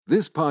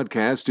This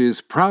podcast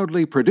is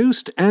proudly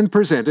produced and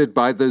presented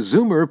by the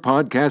Zoomer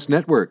Podcast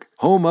Network,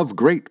 home of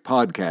great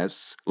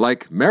podcasts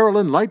like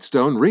Marilyn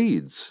Lightstone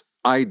Reads,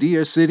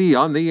 Idea City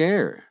on the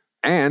Air,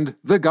 and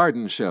The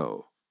Garden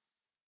Show.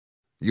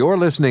 You're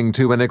listening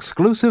to an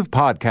exclusive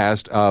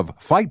podcast of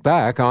Fight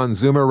Back on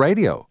Zoomer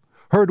Radio,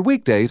 heard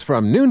weekdays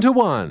from noon to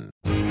 1.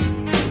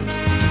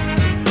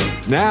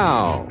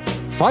 Now,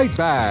 Fight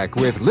Back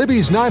with Libby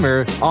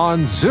Znaimer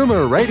on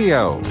Zoomer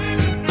Radio.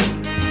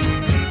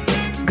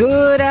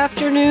 Good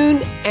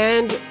afternoon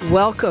and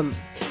welcome.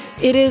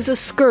 It is a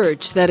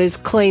scourge that is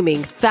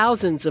claiming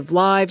thousands of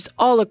lives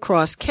all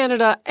across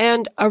Canada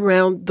and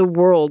around the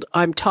world.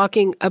 I'm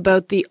talking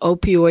about the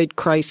opioid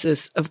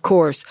crisis, of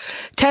course.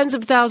 Tens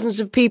of thousands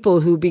of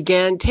people who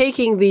began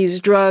taking these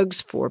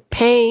drugs for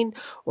pain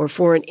or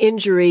for an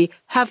injury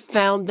have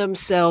found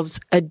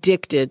themselves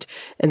addicted,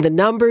 and the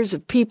numbers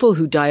of people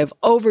who die of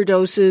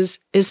overdoses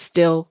is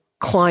still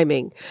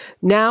climbing.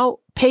 Now,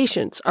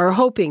 patients are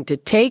hoping to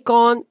take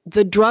on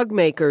the drug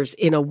makers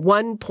in a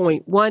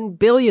 $1.1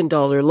 billion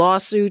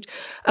lawsuit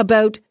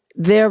about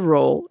their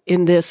role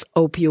in this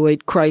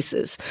opioid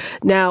crisis.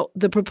 Now,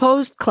 the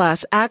proposed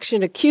class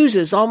action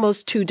accuses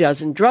almost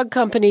 24 drug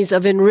companies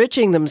of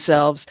enriching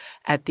themselves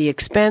at the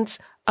expense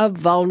of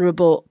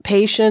vulnerable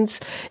patients.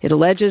 It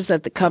alleges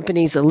that the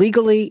companies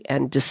illegally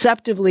and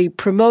deceptively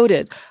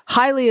promoted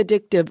highly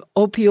addictive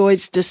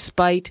opioids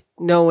despite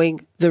knowing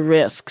the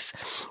risks.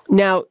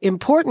 Now,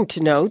 important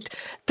to note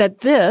that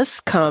this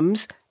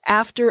comes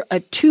after a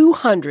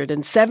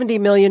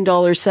 $270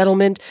 million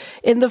settlement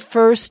in the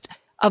first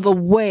of a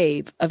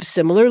wave of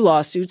similar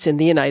lawsuits in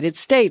the United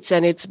States.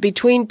 And it's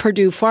between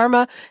Purdue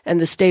Pharma and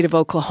the state of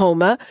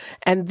Oklahoma.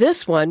 And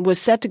this one was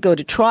set to go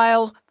to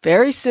trial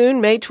very soon,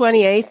 May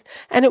 28th.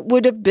 And it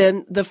would have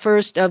been the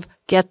first of,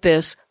 get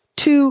this,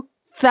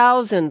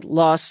 2,000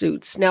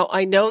 lawsuits. Now,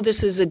 I know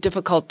this is a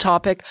difficult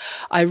topic.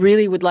 I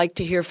really would like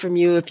to hear from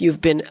you if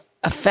you've been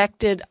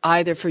affected,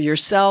 either for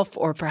yourself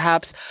or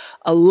perhaps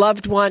a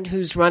loved one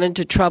who's run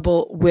into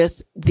trouble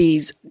with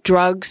these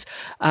drugs.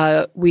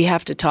 We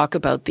have to talk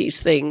about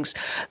these things.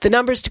 The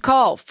numbers to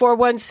call,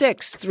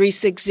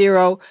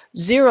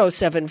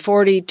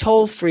 416-360-0740,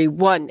 toll free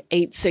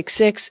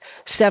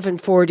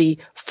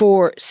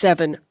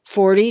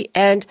 1-866-740-4740.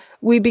 And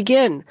we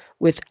begin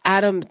with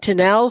Adam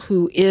Tinnell,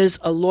 who is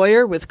a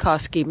lawyer with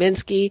Koski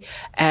Minsky,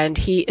 and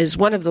he is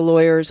one of the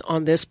lawyers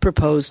on this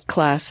proposed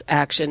class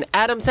action.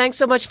 Adam, thanks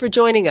so much for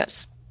joining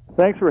us.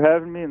 Thanks for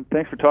having me, and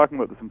thanks for talking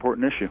about this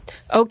important issue.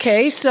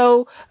 Okay,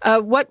 so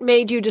what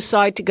made you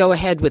decide to go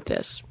ahead with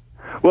this?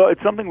 Well,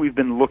 it's something we've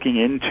been looking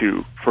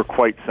into for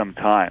quite some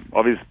time.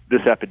 Obviously,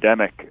 this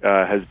epidemic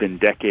has been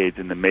decades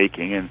in the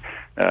making, and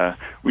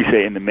we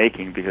say in the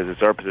making because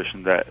it's our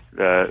position that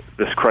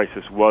this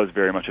crisis was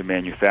very much a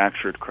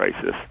manufactured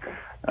crisis.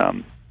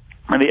 And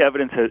the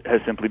evidence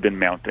has simply been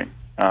mounting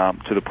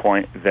to the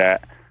point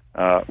that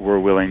we're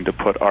willing to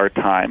put our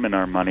time and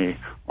our money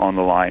on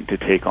the line to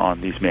take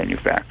on these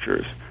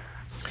manufacturers.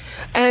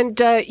 And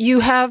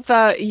you have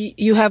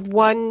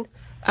one,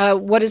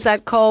 what is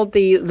that called,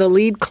 the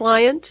lead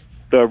client?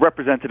 The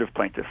representative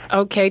plaintiff.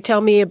 Okay,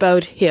 tell me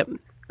about him.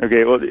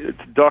 Okay, well,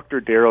 it's Dr.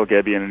 Daryl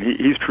Gebian, and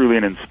he's truly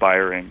an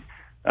inspiring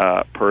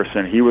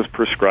person. He was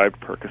prescribed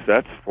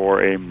Percocets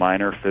for a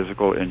minor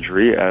physical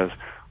injury, as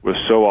was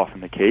so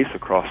often the case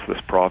across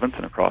this province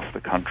and across the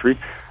country.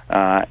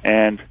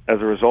 And as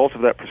a result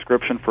of that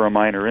prescription for a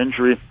minor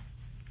injury,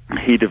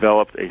 he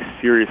developed a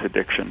serious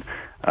addiction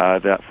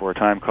that for a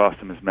time cost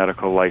him his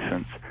medical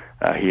license.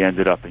 He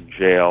ended up in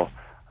jail,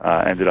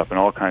 ended up in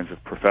all kinds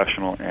of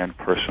professional and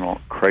personal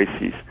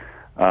crises.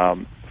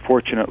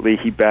 Fortunately,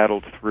 he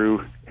battled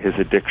through his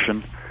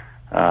addiction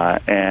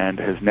and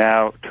has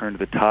now turned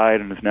the tide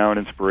and is now an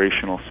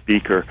inspirational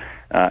speaker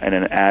and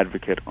an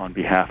advocate on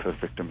behalf of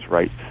victims'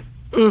 rights.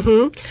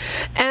 Mm-hmm.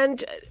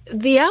 And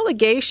the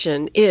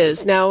allegation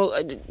is, now,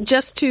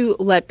 just to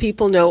let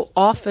people know,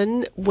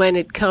 often when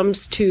it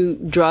comes to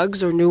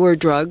drugs or newer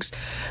drugs,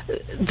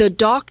 the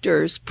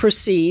doctors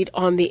proceed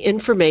on the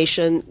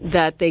information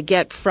that they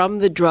get from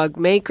the drug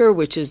maker,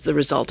 which is the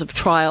result of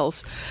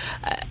trials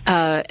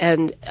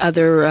and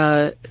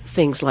other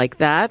things like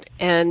that.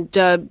 And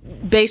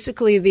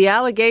basically, the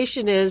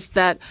allegation is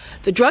that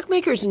the drug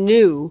makers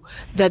knew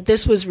that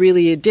this was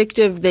really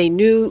addictive. They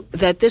knew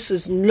that this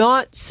is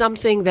not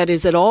something that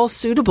is at all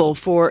suitable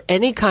for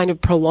any kind of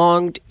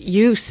prolonged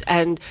use,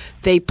 and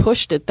they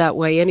pushed it that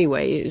way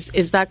anyway.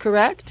 Is that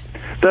correct?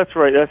 That's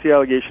right. That's the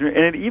allegation.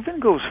 And it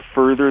even goes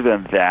further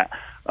than that.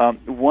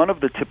 One of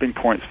the tipping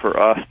points for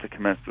us to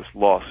commence this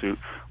lawsuit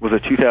was a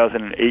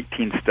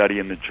 2018 study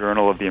in the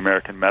Journal of the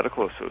American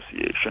Medical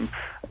Association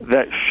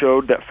that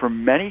showed that for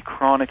many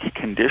chronic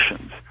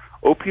conditions,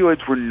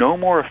 opioids were no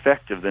more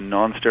effective than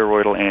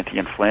non-steroidal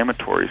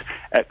anti-inflammatories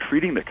at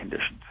treating the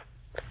conditions.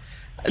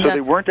 So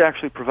they weren't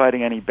actually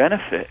providing any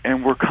benefit,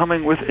 and were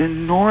coming with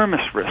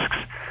enormous risks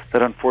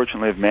that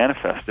unfortunately have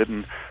manifested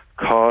and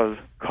cost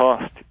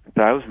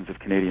thousands of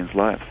Canadians'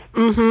 lives.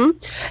 Mm-hmm.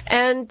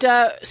 And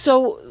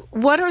so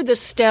what are the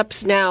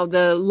steps now?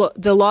 The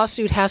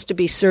lawsuit has to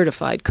be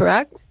certified,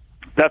 correct?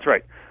 That's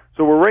right.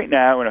 So we're right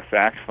now in a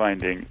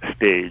fact-finding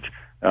stage.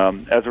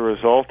 As a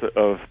result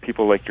of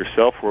people like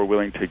yourself who are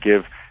willing to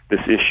give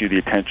this issue the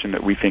attention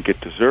that we think it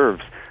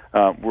deserves,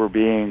 we're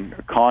being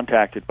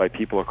contacted by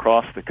people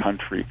across the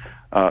country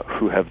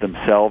who have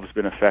themselves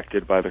been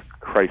affected by the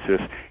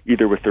crisis,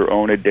 either with their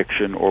own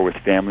addiction or with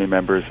family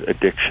members'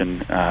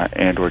 addiction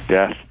and or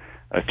death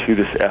to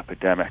this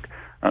epidemic.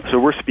 So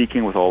we're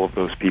speaking with all of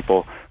those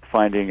people,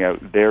 finding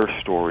out their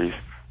stories,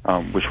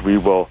 which we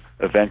will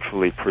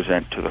eventually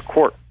present to the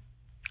court.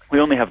 We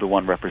only have the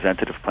one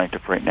representative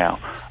plaintiff right now,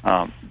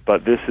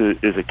 but this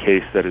is a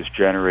case that is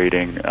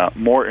generating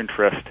more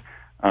interest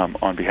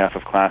on behalf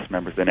of class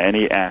members than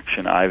any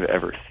action I've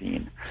ever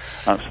seen.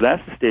 So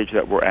that's the stage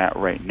that we're at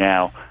right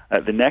now.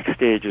 The next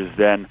stage is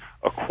then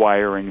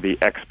acquiring the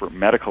expert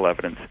medical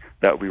evidence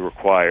that we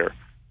require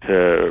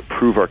to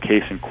prove our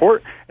case in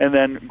court, and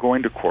then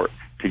going to court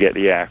to get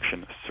the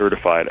action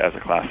certified as a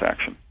class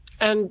action.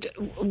 And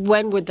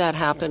when would that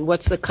happen?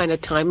 What's the kind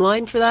of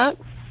timeline for that?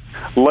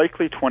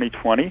 Likely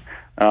 2020,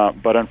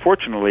 but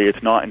unfortunately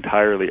it's not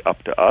entirely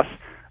up to us.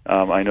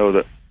 I know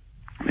that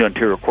the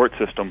Ontario court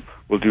system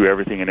will do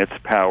everything in its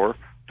power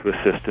to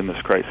assist in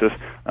this crisis,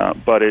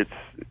 but it's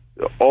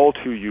all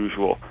too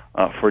usual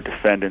for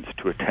defendants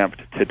to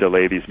attempt to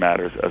delay these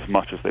matters as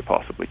much as they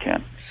possibly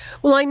can.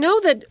 Well, I know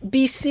that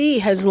BC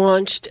has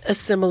launched a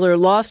similar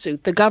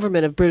lawsuit, the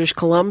government of British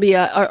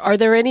Columbia. Are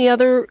there any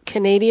other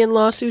Canadian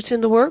lawsuits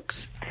in the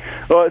works?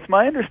 Well, it's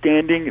my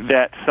understanding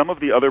that some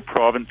of the other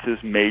provinces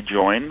may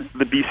join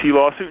the BC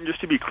lawsuit. And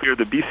just to be clear,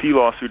 the BC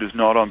lawsuit is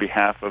not on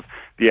behalf of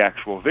the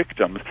actual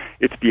victims.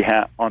 It's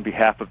on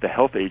behalf of the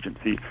health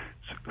agency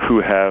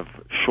who have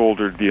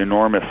shouldered the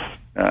enormous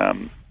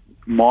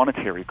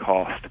monetary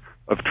cost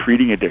of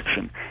treating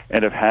addiction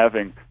and of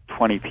having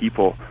 20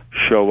 people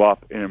show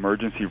up in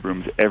emergency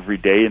rooms every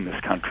day in this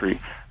country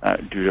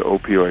due to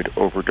opioid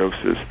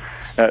overdoses.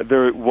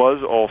 There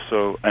was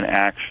also an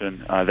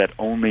action that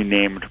only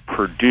named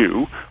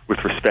Purdue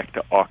with respect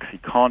to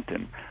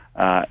OxyContin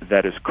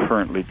that is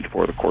currently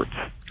before the courts.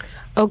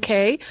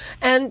 Okay.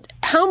 And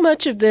how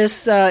much of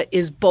this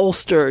is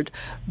bolstered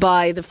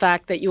by the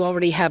fact that you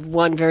already have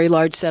one very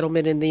large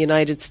settlement in the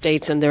United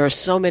States and there are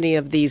so many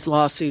of these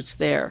lawsuits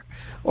there?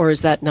 Or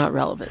is that not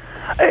relevant?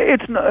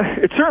 It's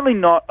certainly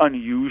not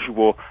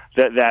unusual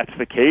that that's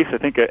the case. I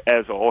think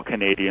as all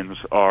Canadians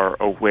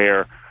are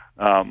aware,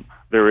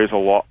 there is a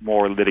lot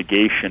more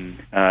litigation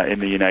in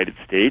the United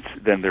States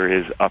than there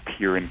is up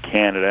here in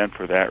Canada, and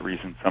for that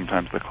reason,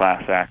 sometimes the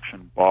class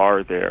action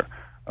bar there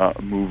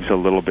moves a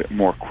little bit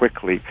more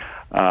quickly.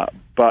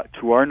 But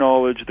to our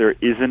knowledge, there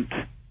isn't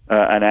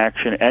an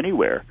action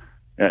anywhere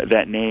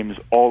that names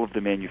all of the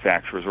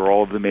manufacturers or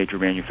all of the major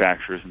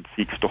manufacturers and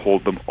seeks to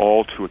hold them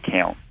all to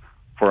account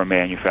for a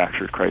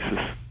manufactured crisis.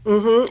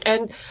 Mm-hmm.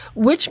 And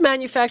which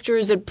manufacturer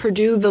is it?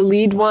 Purdue, the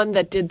lead one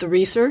that did the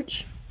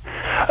research?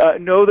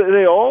 No,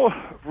 they all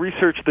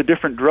researched the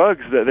different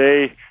drugs that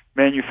they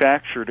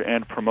manufactured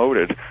and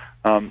promoted.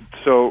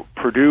 So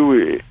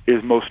Purdue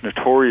is most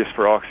notorious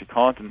for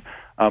OxyContin,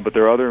 but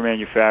there are other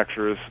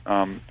manufacturers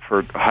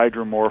for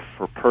Hydromorph,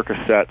 for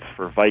Percocets,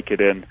 for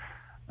Vicodin.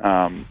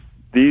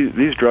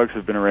 These drugs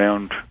have been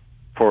around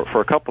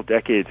for a couple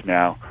decades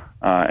now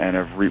and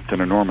have reaped an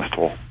enormous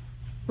toll.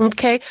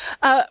 Okay.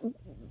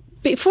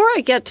 Before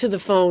I get to the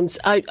phones,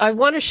 I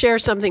want to share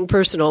something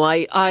personal.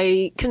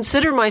 I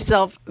consider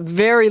myself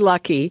very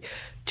lucky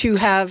to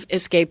have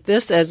escaped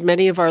this. As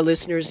many of our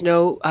listeners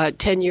know,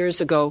 10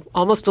 years ago,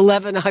 almost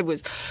 11, I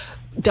was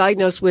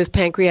diagnosed with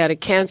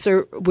pancreatic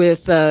cancer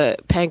with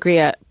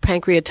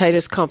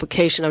pancreatitis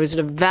complication. I was in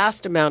a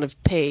vast amount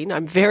of pain.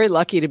 I'm very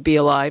lucky to be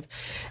alive.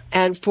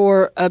 And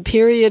for a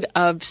period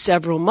of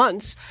several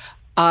months,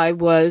 I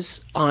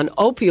was on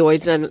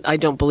opioids, and I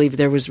don't believe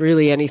there was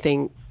really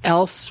anything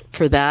else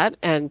for that.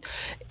 And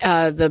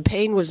the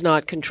pain was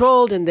not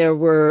controlled, and it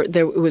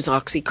was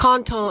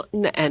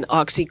OxyContin and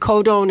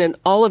oxycodone and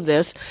all of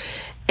this.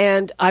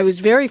 And I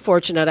was very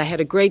fortunate. I had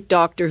a great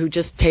doctor who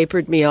just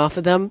tapered me off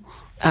of them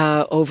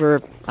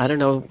over, I don't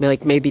know,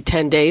 like maybe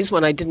 10 days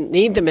when I didn't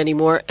need them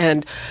anymore.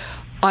 And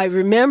I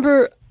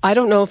remember, I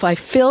don't know if I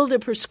filled a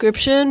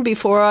prescription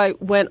before I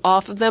went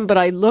off of them, but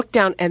I looked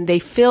down and they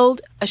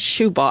filled a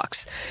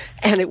shoebox,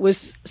 and it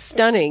was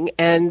stunning.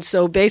 And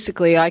so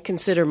basically I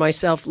consider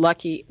myself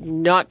lucky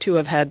not to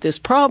have had this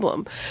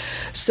problem.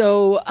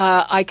 So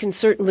I can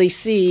certainly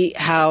see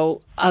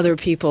how other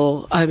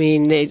people, I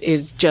mean,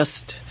 it's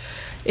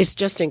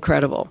just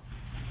incredible.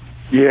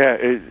 Yeah,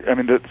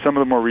 some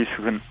of the more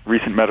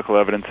recent medical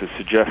evidence is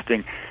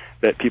suggesting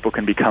that people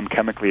can become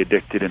chemically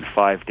addicted in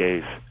 5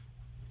 days.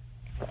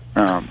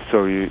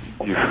 So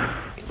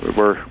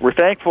we're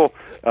thankful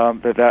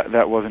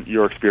that wasn't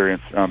your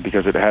experience,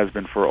 because it has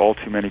been for all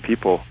too many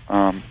people,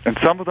 and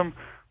some of them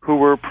who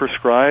were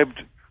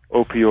prescribed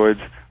opioids,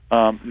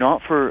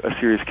 not for a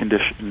serious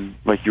condition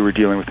like you were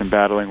dealing with and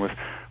battling with,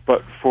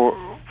 but for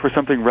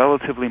something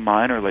relatively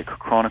minor like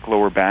chronic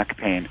lower back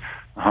pain,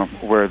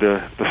 where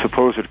the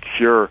supposed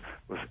cure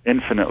was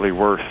infinitely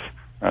worse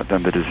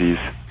than the disease.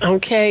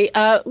 Okay.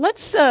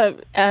 Let's,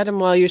 Adam,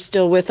 while you're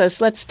still with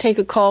us, let's take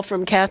a call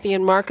from Kathy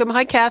in Markham.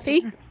 Hi,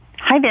 Kathy.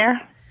 Hi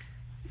there.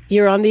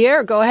 You're on the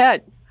air. Go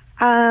ahead.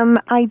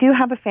 I do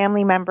have a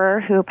family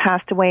member who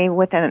passed away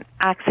with an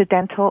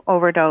accidental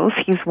overdose.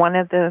 He's one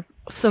of the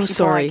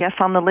people, I guess,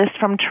 on the list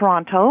from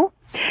Toronto.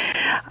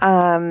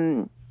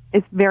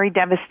 It's very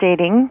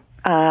devastating.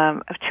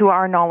 To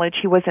our knowledge,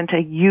 he wasn't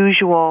a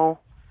usual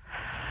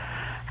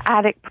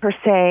addict per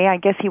se. I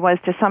guess he was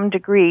to some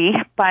degree,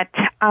 but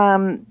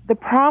the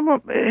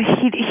problem,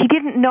 he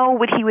didn't know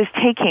what he was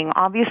taking.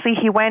 Obviously,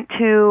 he went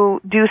to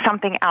do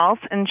something else,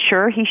 and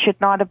sure, he should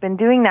not have been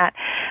doing that.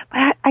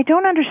 But I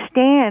don't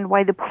understand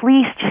why the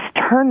police just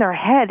turn their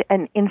head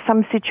in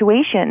some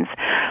situations.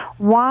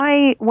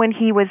 Why, when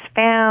he was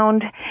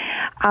found,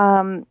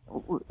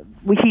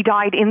 he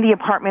died in the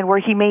apartment where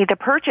he made the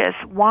purchase,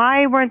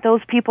 why weren't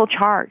those people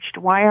charged?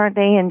 Why aren't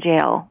they in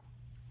jail?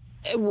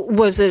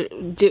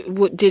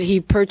 Did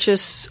he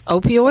purchase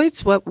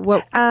opioids?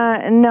 What?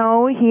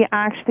 No, he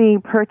actually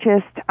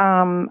purchased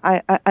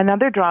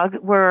another drug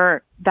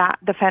where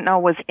the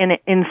fentanyl was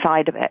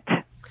inside of it.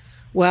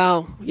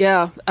 Wow.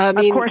 Yeah. I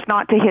mean, of course,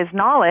 not to his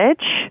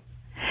knowledge.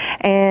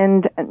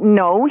 And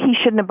no, he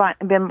shouldn't have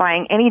been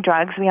buying any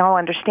drugs. We all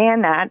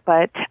understand that,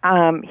 but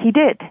he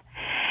did.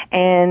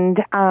 And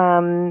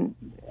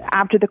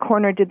after the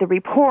coroner did the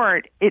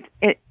report,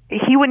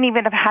 he wouldn't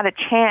even have had a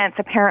chance,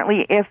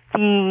 apparently, if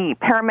the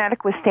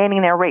paramedic was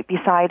standing there right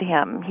beside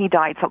him. He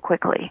died so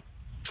quickly.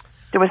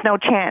 There was no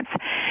chance.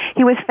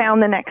 He was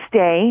found the next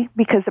day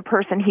because the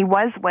person he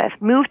was with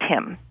moved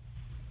him.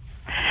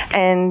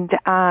 And he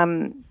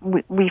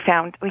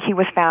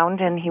was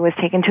found and he was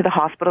taken to the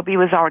hospital, but he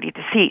was already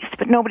deceased.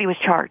 But nobody was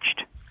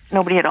charged.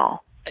 Nobody at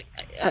all.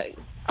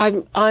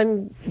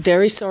 I'm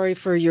very sorry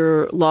for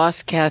your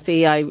loss,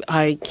 Kathy.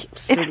 I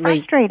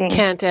certainly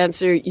can't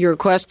answer your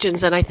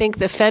questions, and I think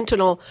the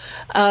fentanyl,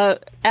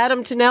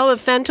 Adam Tunnell,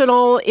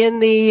 fentanyl in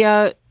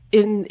the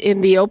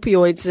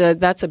opioids,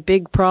 that's a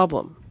big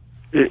problem.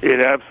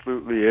 It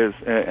absolutely is,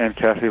 and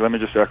Kathy, let me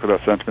just echo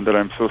that sentiment that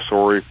I'm so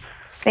sorry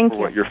for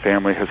what your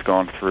family has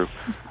gone through,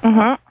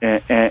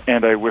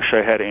 and I wish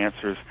I had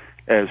answers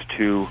as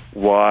to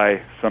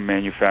why some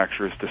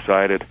manufacturers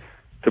decided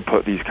to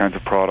put these kinds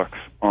of products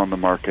on the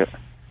market.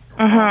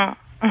 And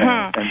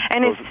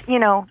it's,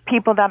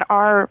 people that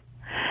are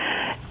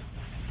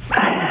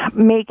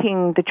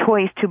making the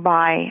choice to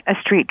buy a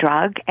street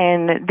drug,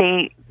 and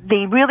they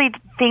really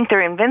think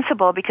they're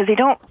invincible because they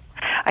don't.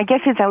 I guess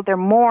it's out there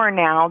more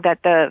now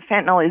that the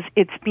fentanyl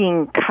it's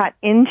being cut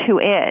into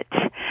it.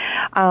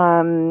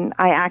 I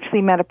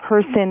actually met a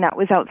person that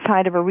was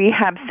outside of a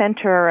rehab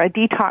center, a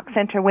detox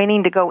center,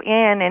 waiting to go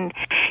in, and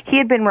he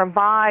had been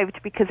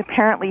revived because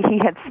apparently he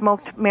had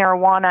smoked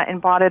marijuana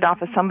and bought it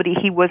off of somebody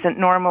he wasn't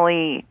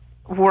normally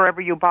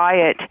wherever you buy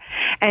it,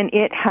 and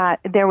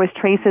there was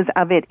traces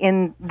of it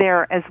in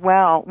there as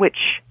well, which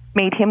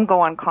made him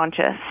go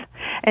unconscious,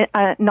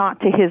 not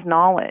to his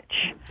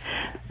knowledge.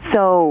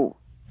 So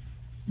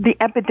the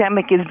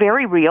epidemic is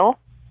very real.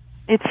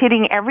 It's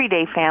hitting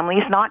everyday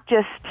families, not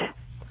just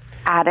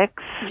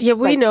addicts. Yeah,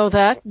 we know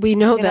that. We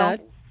know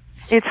that.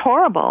 It's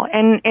horrible.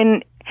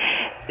 And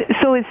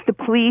so it's the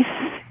police.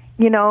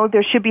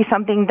 There should be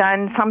something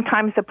done.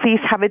 Sometimes the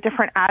police have a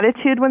different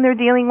attitude when they're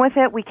dealing with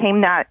it. We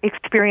came to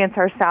experience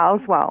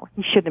ourselves. Well,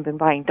 he shouldn't have been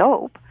buying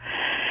dope.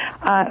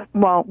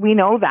 Well, we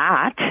know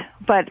that.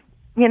 But,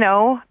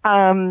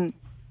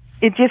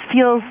 it just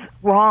feels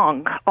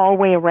wrong all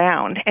the way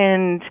around.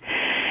 And,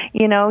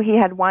 he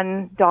had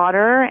one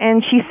daughter,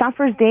 and she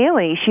suffers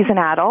daily. She's an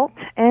adult,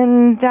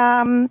 and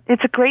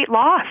it's a great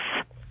loss.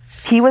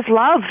 He was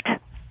loved,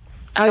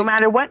 no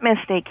matter what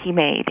mistake he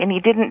made, and he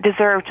didn't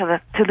deserve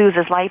to lose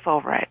his life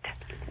over it.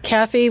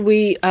 Kathy,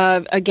 we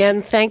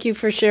again thank you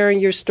for sharing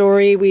your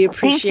story. We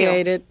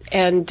appreciate it,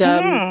 and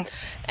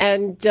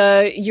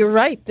you're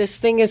right. This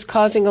thing is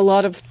causing a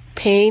lot of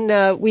pain.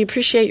 We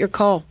appreciate your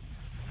call.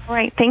 All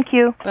right, thank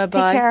you.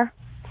 Bye-bye. Take care.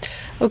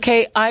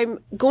 Okay, I'm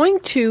going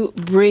to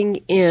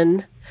bring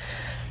in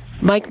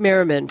Mike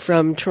Merriman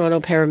from Toronto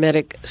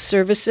Paramedic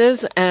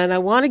Services, and I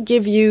want to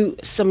give you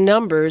some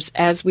numbers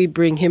as we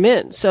bring him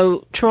in.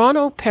 So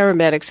Toronto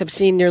paramedics have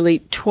seen nearly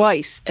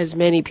twice as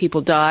many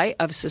people die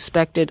of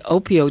suspected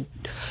opioid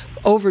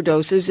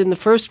overdoses in the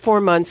first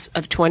 4 months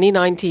of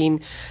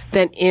 2019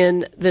 than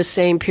in the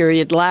same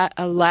period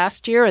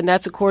last year, and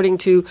that's according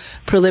to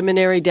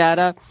preliminary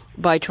data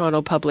by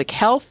Toronto Public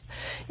Health.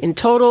 In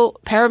total,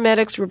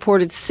 paramedics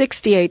reported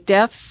 68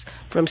 deaths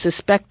from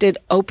suspected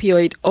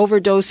opioid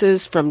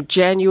overdoses from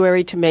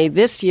January to May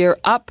this year,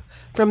 up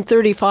from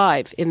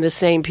 35 in the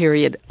same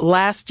period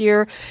last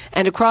year.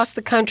 And across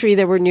the country,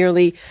 there were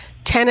nearly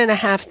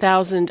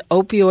 10,500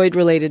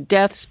 opioid-related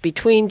deaths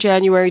between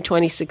January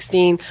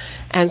 2016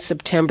 and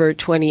September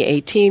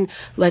 2018.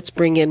 Let's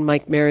bring in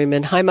Mike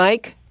Merriman. Hi,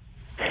 Mike.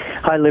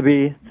 Hi,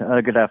 Libby.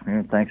 Good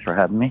afternoon. Thanks for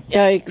having me.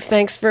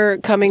 Thanks for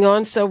coming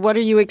on. So what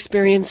are you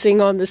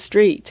experiencing on the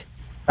street?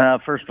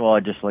 First of all,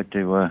 I'd just like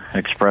to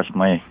express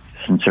my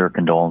sincere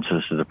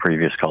condolences to the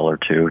previous caller,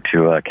 too,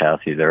 to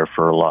Kathy there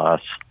for her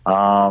loss.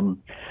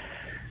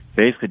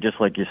 Basically, just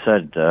like you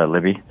said,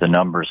 Libby, the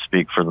numbers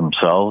speak for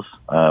themselves.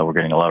 We're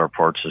getting a lot of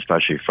reports,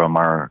 especially from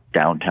our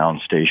downtown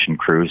station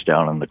crews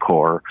down in the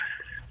core,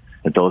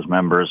 that those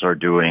members are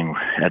doing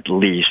at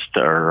least,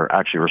 or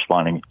actually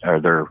responding,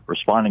 or they're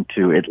responding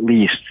to at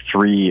least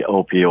 3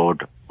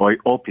 opioid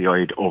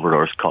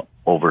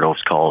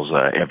overdose calls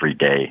every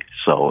day.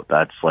 So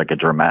that's like a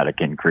dramatic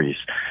increase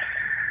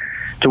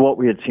to what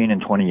we had seen in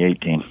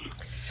 2018.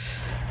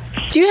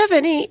 Do you have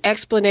any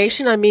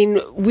explanation? I mean,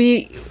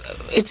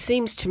 it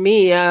seems to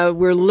me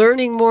we're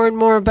learning more and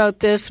more about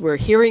this. We're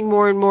hearing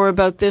more and more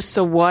about this.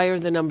 So why are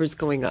the numbers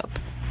going up?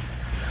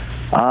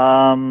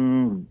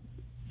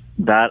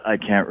 That I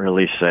can't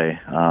really say.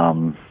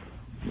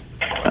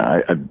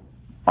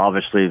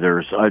 Obviously,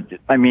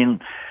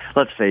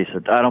 let's face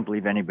it, I don't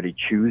believe anybody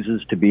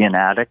chooses to be an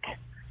addict.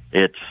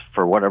 It's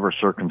for whatever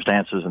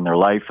circumstances in their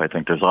life. I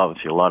think there's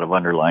obviously a lot of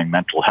underlying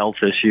mental health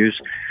issues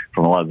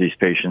from a lot of these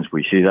patients.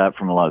 We see that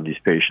from a lot of these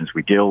patients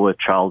we deal with,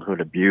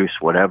 childhood abuse,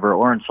 whatever,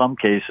 or in some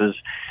cases,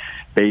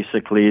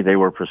 basically they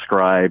were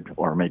prescribed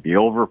or maybe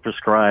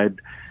overprescribed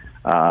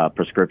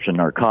prescription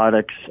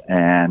narcotics,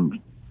 and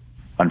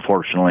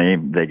unfortunately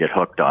they get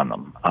hooked on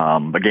them.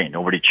 Again,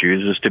 nobody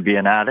chooses to be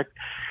an addict.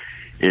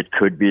 It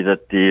could be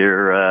that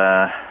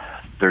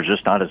there's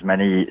just not as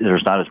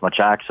much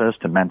access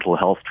to mental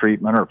health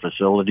treatment or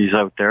facilities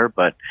out there,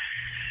 but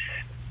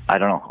I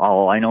don't know.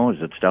 All I know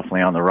is it's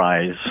definitely on the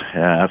rise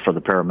for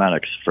the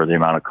paramedics for the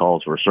amount of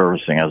calls we're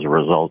servicing as a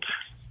result.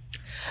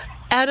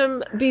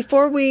 Adam,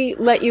 before we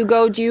let you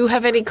go, do you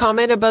have any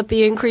comment about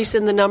the increase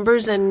in the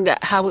numbers and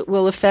how it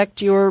will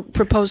affect your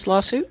proposed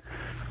lawsuit?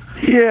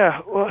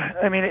 Yeah, well,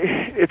 I mean,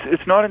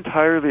 it's not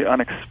entirely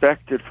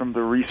unexpected from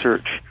the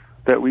research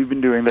that we've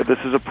been doing that this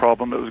is a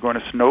problem that was going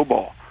to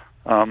snowball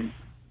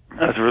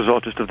as a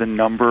result just of the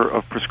number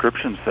of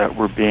prescriptions that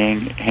were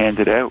being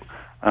handed out.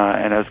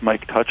 And as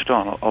Mike touched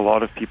on, a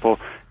lot of people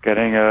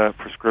getting a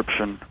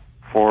prescription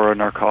for a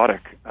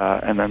narcotic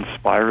and then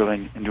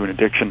spiraling into an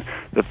addiction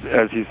that,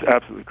 as he's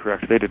absolutely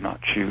correct, they did not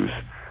choose.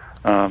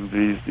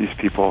 These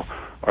people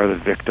are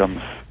the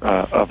victims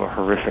of a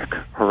horrific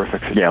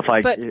situation. Yeah, if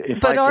I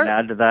can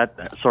add to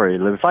that, sorry,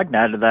 if I can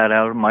add to that,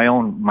 out of my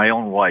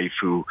own wife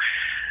who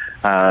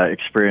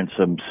experienced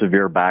some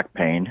severe back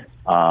pain,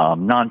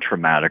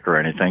 non-traumatic or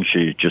anything.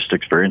 She just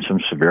experienced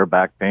some severe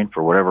back pain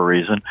for whatever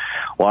reason.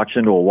 Walks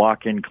into a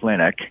walk-in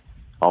clinic,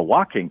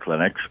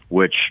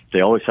 which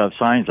they always have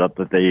signs up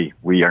that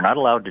we are not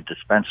allowed to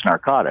dispense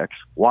narcotics.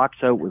 Walks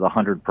out with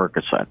 100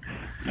 Percocet.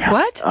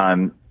 What?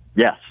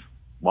 Yes.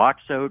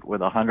 Walks out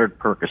with 100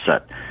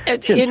 Percocet.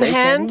 In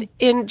hand?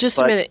 A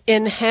minute.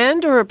 In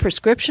hand or a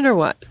prescription or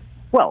what?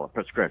 Well, a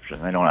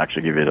prescription. They don't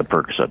actually give you the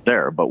Percocet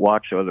there, but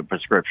walks out with a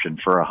prescription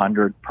for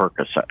 100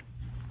 Percocet.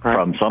 Right.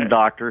 From some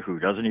doctor who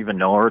doesn't even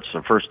know her. It's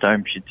the first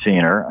time she'd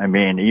seen her. I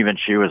mean, even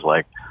she was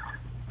like,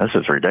 this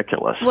is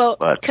ridiculous. Well,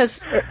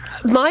 because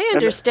my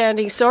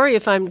understanding, sorry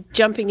if I'm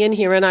jumping in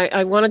here, and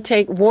I want to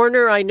take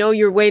Warner, I know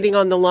you're waiting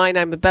on the line.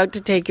 I'm about to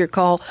take your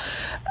call.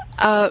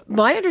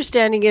 My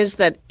understanding is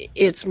that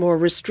it's more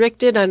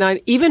restricted,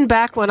 and even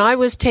back when I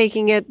was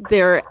taking it,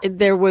 there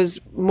was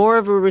more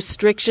of a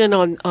restriction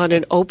on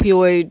an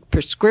opioid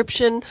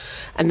prescription,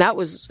 and that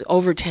was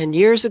over 10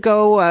 years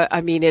ago.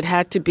 I mean, it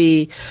had to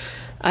be,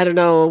 I don't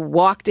know,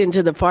 walked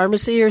into the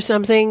pharmacy or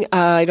something.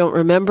 I don't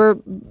remember.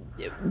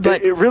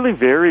 But it really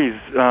varies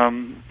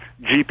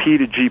GP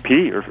to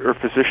GP or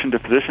physician to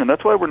physician.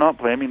 That's why we're not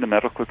blaming the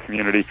medical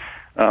community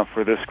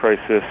for this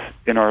crisis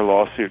in our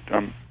lawsuit.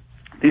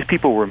 These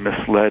people were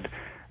misled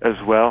as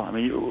well. I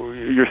mean,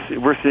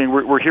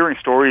 we're hearing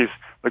stories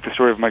like the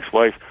story of Mike's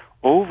wife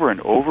over and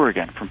over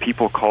again from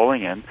people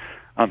calling in,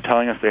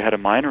 telling us they had a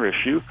minor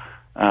issue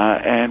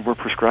and were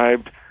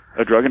prescribed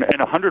a drug, and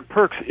 100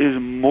 perks is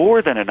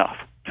more than enough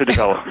to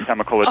develop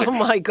chemical addiction. Oh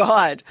my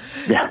God!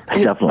 Yeah,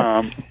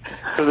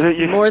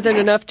 definitely. More than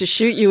enough to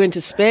shoot you into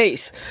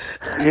space.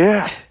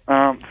 Yeah.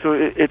 So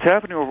it's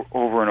happening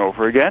over and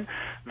over again.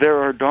 There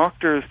are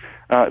doctors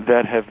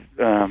that have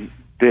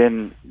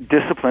been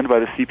disciplined by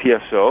the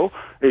CPSO.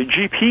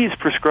 GPs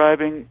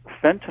prescribing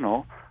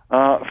fentanyl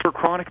for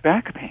chronic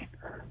back pain.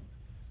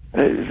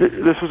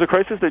 This was a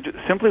crisis that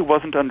simply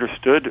wasn't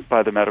understood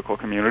by the medical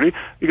community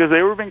because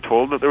they were being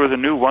told that there was a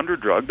new wonder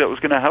drug that was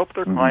going to help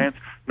their clients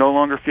no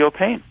longer feel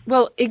pain.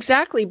 Well,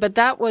 exactly, but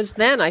that was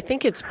then. I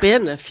think it's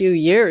been a few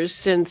years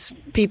since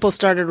people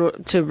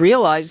started to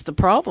realize the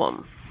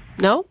problem.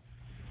 No?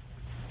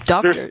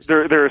 Doctors.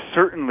 There is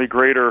certainly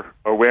greater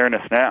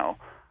awareness now,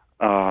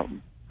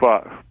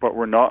 but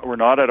we're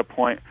not at a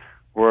point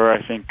where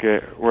I think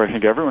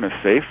everyone is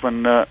safe.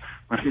 When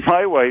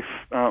my wife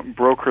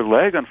broke her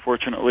leg,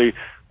 unfortunately,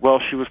 while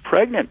she was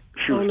pregnant,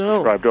 she was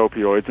prescribed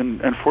opioids,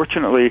 and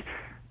fortunately,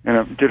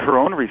 did her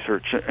own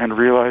research and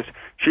realized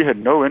she had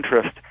no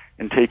interest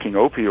in taking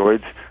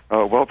opioids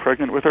while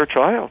pregnant with our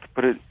child.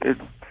 But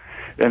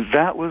and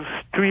that was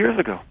 2 years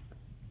ago.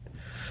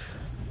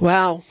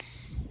 Wow.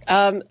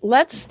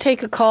 Let's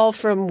take a call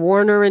from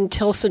Warner in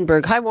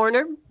Tillsonburg. Hi,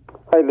 Warner.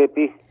 Hi,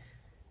 Libby.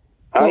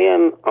 I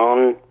am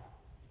on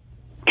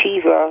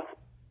Teva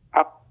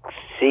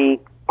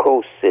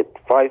Oxycocid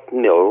 5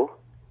 ml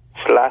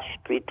 /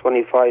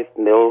 325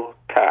 ml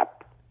tab.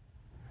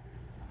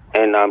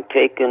 And I'm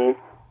taking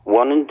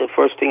one in the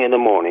first thing in the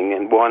morning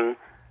and one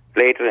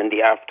later in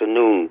the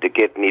afternoon to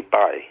get me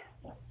by.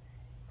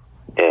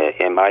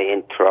 Am I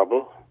in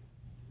trouble?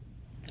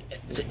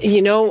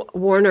 You know,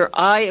 Warner,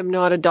 I am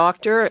not a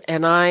doctor,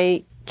 and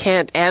I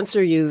can't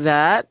answer you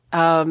that.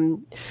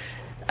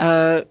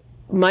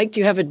 Mike, do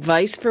you have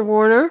advice for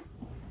Warner?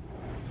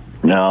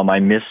 No, I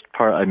missed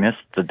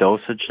the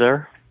dosage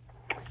there.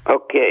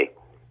 Okay.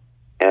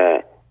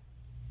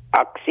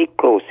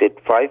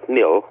 Oxycocid 5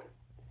 ml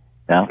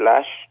 /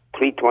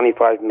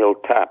 325 ml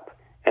tab.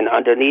 And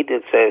underneath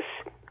it says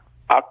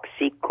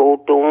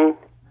oxycodone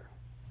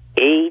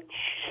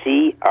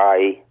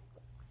HCI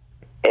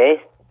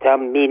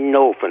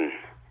acetaminophen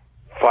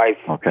 5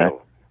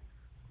 ml.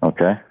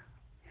 Okay.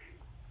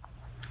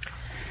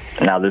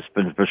 Now, this has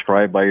been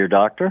prescribed by your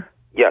doctor?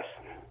 Yes.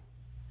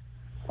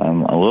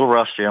 I'm a little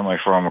rusty on my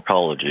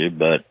pharmacology,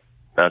 but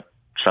that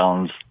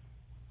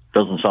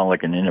doesn't sound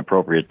like an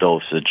inappropriate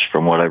dosage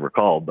from what I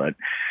recall. But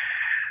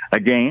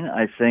again,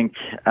 I think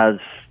as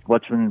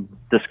what's been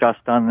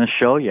discussed on this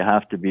show, you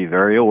have to be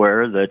very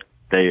aware that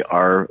they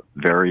are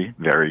very,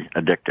 very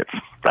addictive.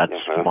 That's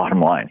the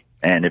bottom line.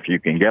 And if you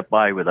can get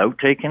by without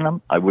taking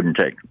them, I wouldn't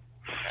take them.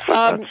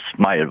 That's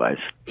my advice.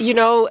 You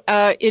know,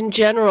 in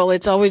general,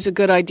 it's always a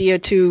good idea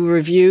to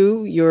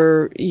review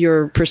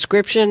your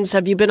prescriptions.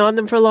 Have you been on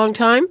them for a long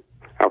time?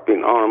 I've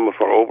been on them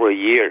for over a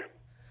year.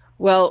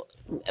 Well,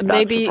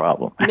 maybe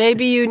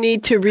you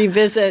need to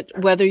revisit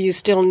whether you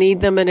still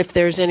need them and if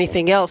there's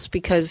anything else,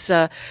 because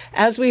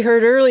as we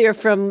heard earlier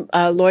from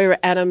lawyer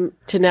Adam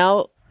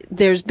Tinnell,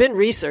 there's been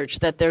research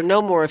that they're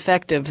no more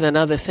effective than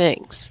other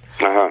things.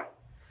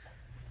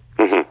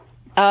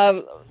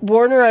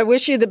 Warner, I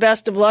wish you the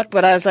best of luck,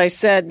 but as I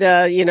said,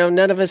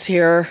 none of us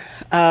here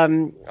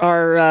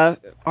are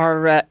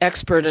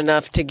expert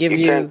enough to give you.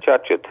 You can't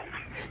touch it.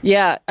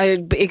 Yeah,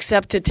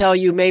 except to tell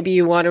you maybe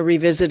you want to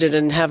revisit it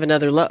and have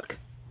another look.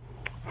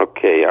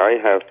 Okay,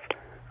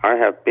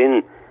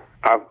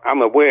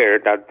 I'm aware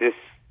that this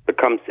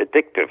becomes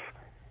addictive,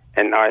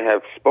 and I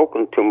have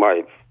spoken to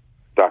my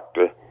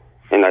doctor,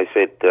 and I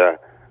said,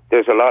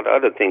 there's a lot of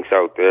other things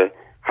out there.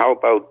 How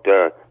about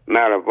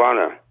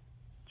marijuana?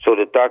 So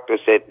the doctor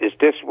said, is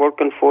this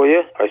working for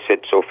you? I said,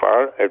 so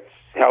far, it's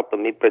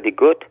helping me pretty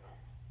good.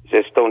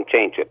 Just don't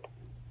change it.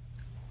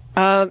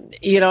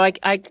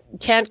 I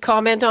can't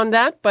comment on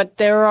that, but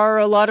there are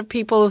a lot of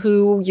people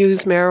who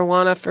use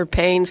marijuana for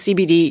pain,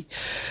 CBD,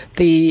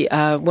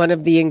 one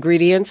of the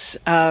ingredients.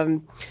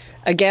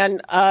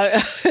 Again,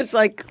 it's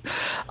like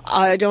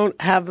I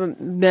don't have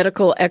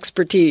medical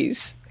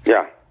expertise.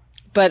 Yeah.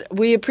 But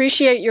we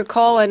appreciate your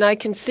call, and I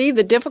can see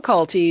the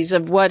difficulties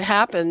of what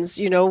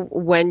happens,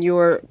 when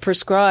you're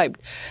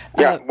prescribed.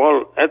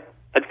 Well,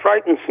 it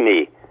frightens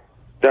me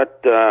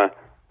that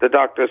the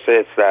doctor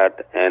says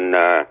that, and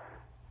the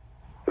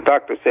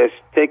doctor says,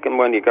 take them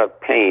when you got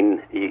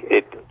pain.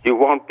 You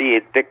won't be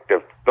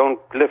addictive. Don't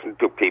listen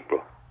to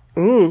people.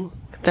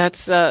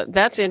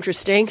 That's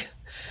interesting.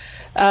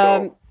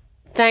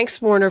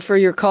 Thanks, Warner, for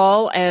your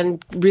call,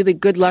 and really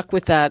good luck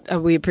with that.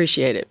 We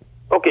appreciate it.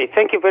 Okay,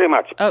 thank you very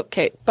much.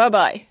 Okay,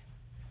 bye-bye.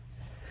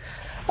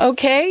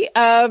 Okay,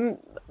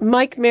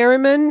 Mike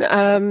Merriman,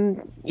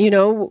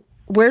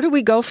 where do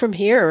we go from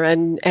here,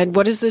 and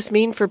what does this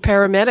mean for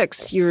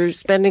paramedics? You're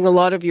spending a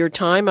lot of your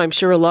time. I'm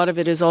sure a lot of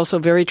it is also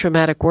very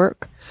traumatic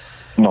work.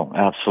 No,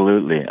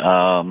 absolutely.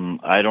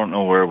 I don't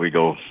know where we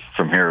go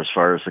from here as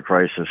far as the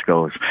crisis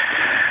goes.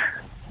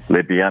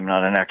 Libby, I'm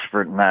not an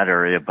expert in that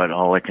area, but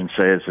all I can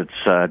say is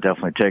it's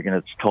definitely taken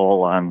its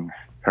toll on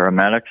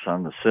paramedics,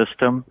 on the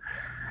system.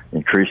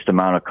 Increased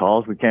amount of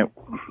calls. We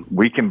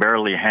can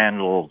barely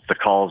handle the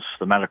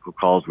medical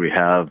calls we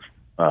have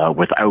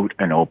without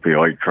an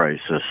opioid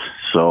crisis.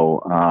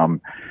 So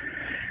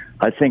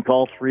I think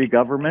all three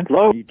governments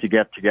need to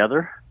get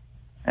together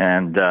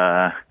and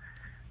try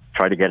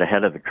to get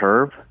ahead of the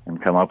curve and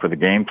come up with a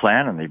game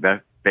plan. And they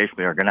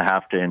basically are going to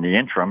have to, in the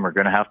interim, are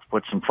going to have to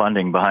put some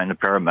funding behind the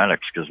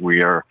paramedics, because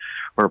we're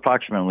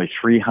approximately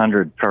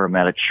 300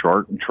 paramedics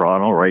short in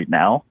Toronto right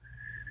now.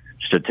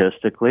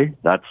 Statistically,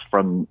 that's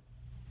from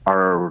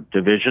our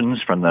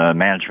divisions, from the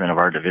management of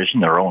our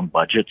division, their own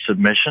budget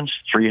submissions,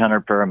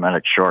 300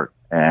 paramedics short.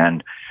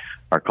 And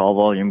our call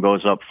volume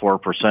goes up 4%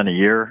 a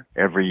year,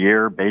 every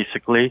year,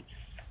 basically.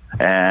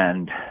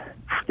 And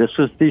these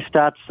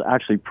stats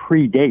actually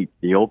predate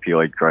the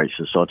opioid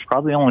crisis, so it's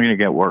probably only going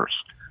to get worse.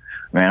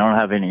 I mean, I don't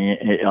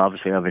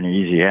obviously have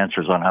any easy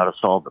answers on how to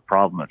solve the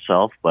problem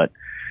itself, but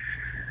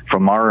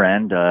from our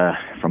end,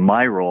 from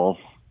my role,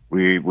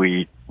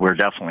 we're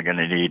definitely going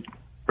to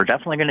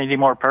need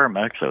more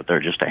paramedics out there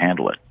just to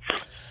handle it.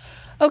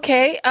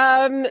 Okay.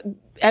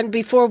 And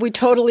before we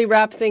totally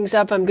wrap things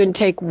up, I'm going to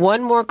take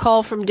one more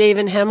call from Dave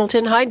in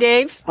Hamilton. Hi,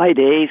 Dave. Hi,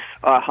 Dave.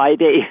 Hi,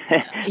 Dave.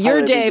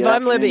 You're Dave.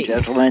 I'm Libby.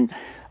 Gentlemen,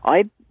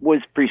 I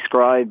was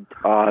prescribed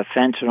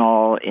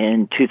fentanyl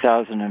in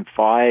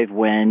 2005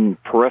 when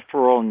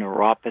peripheral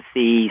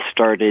neuropathy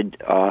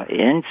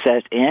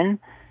set in.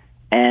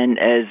 And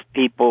as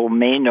people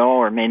may know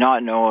or may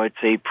not know, it's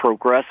a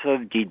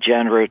progressive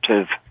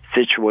degenerative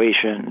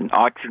situation, an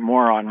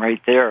oxymoron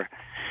right there.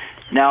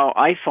 Now,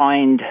 I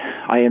find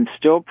I am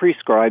still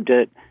prescribed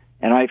it,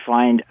 and I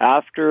find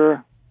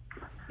after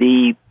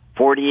the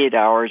 48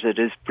 hours it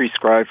is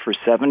prescribed for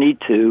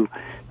 72,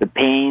 the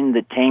pain,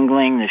 the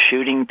tingling, the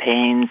shooting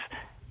pains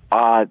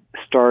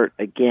start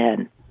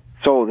again.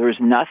 So there's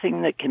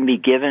nothing that can be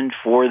given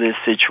for this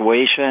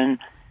situation.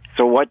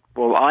 So what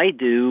will I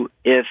do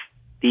if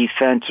the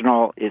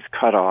fentanyl is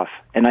cut off?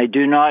 And I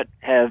do not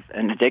have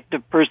an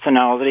addictive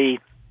personality,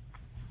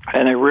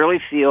 and I really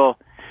feel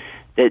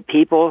that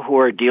people who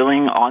are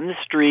dealing on the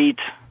street,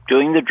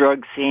 doing the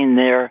drug scene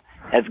there,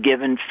 have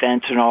given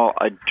fentanyl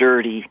a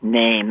dirty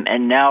name.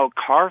 And now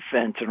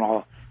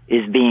carfentanil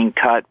is being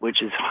cut,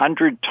 which is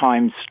 100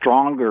 times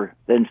stronger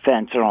than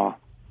fentanyl.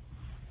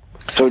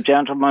 So,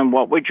 gentlemen,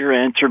 what would your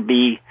answer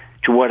be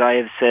to what I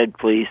have said,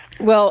 please?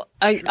 Well,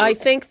 I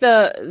think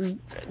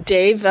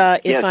Dave,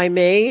 if I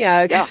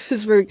may,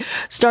 because we're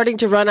starting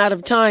to run out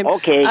of time.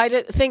 Okay.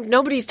 I think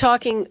nobody's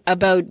talking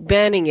about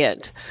banning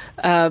it.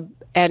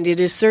 And it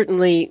is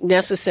certainly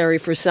necessary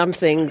for some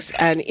things,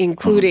 and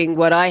including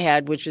what I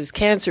had, which is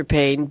cancer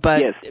pain.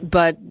 But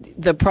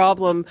the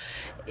problem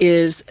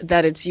is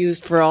that it's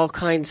used for all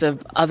kinds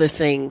of other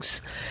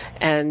things,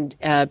 and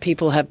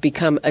people have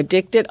become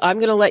addicted. I'm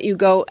going to let you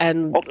go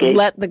and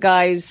let the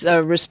guys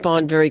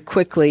respond very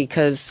quickly,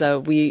 because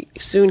we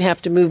soon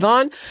have to move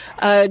on.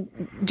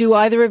 Do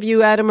either of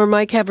you, Adam or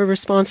Mike, have a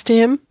response to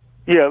him?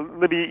 Yeah,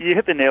 Libby, you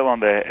hit the nail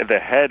on the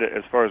head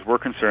as far as we're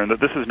concerned,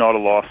 that this is not a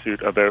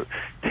lawsuit about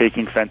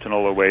taking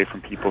fentanyl away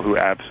from people who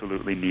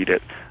absolutely need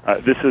it.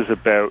 This is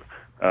about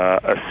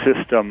a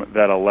system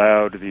that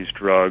allowed these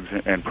drugs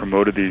and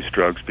promoted these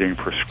drugs being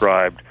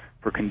prescribed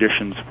for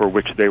conditions for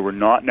which they were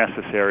not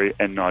necessary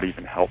and not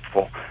even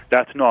helpful.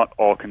 That's not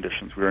all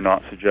conditions. We are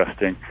not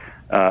suggesting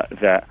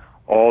that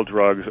all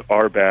drugs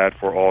are bad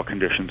for all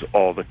conditions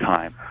all the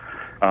time.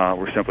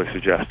 We're simply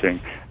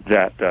suggesting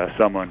that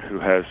someone who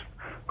has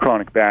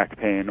chronic back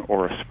pain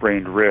or a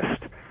sprained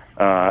wrist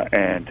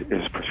and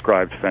is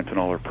prescribed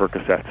fentanyl or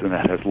Percocets, and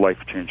that has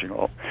life-changing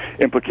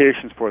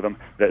implications for them,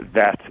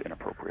 that's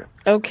inappropriate.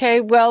 Okay,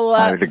 well...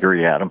 I would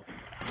agree, Adam.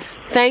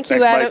 Thank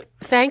you, Adam. Mike.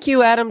 Thank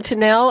you, Adam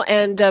Tunnell,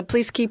 and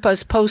please keep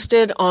us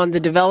posted on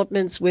the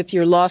developments with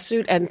your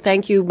lawsuit. And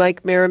thank you,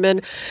 Mike Merriman.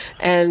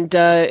 And,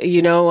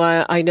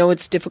 I know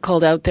it's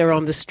difficult out there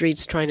on the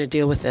streets trying to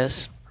deal with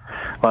this.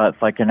 Well,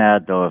 if I can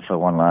add, though,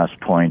 one last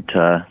point,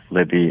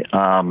 Libby,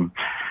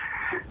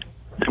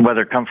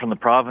 whether it comes from the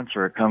province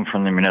or it comes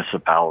from the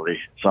municipality,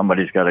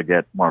 somebody's got to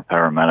get more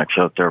paramedics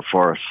out there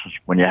for us.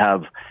 When you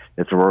have,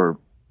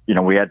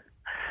 we had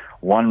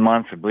 1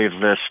 month, I believe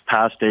this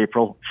past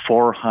April,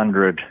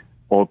 400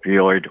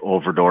 opioid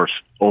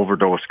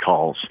overdose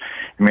calls.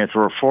 I mean, if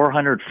there were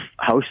 400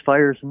 house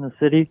fires in the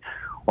city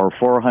or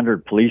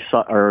 400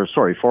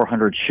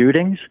 400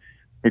 shootings,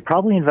 they'd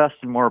probably invest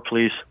in more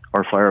police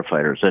or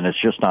firefighters, and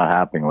it's just not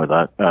happening with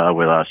us,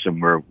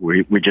 and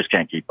we just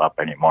can't keep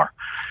up anymore.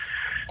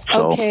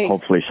 So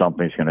hopefully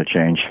something's going to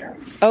change.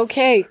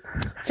 Okay.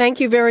 Thank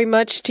you very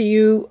much to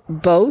you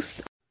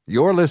both.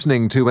 You're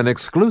listening to an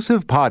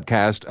exclusive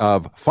podcast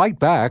of Fight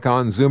Back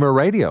on Zoomer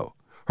Radio.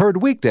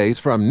 Heard weekdays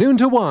from noon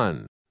to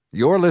 1.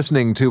 You're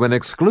listening to an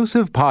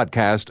exclusive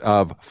podcast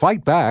of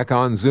Fight Back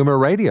on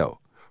Zoomer Radio.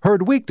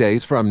 Heard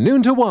weekdays from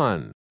noon to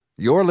 1.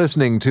 You're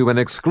listening to an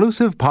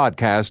exclusive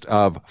podcast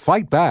of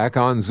Fight Back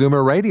on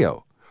Zoomer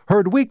Radio.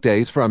 Heard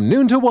weekdays from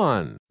noon to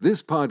 1.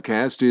 This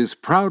podcast is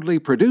proudly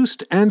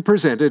produced and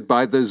presented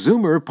by the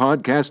Zoomer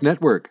Podcast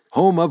Network,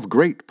 home of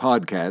great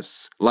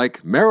podcasts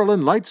like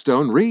Marilyn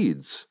Lightstone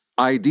Reads,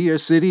 Idea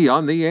City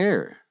on the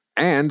Air,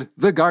 and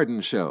The Garden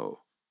Show.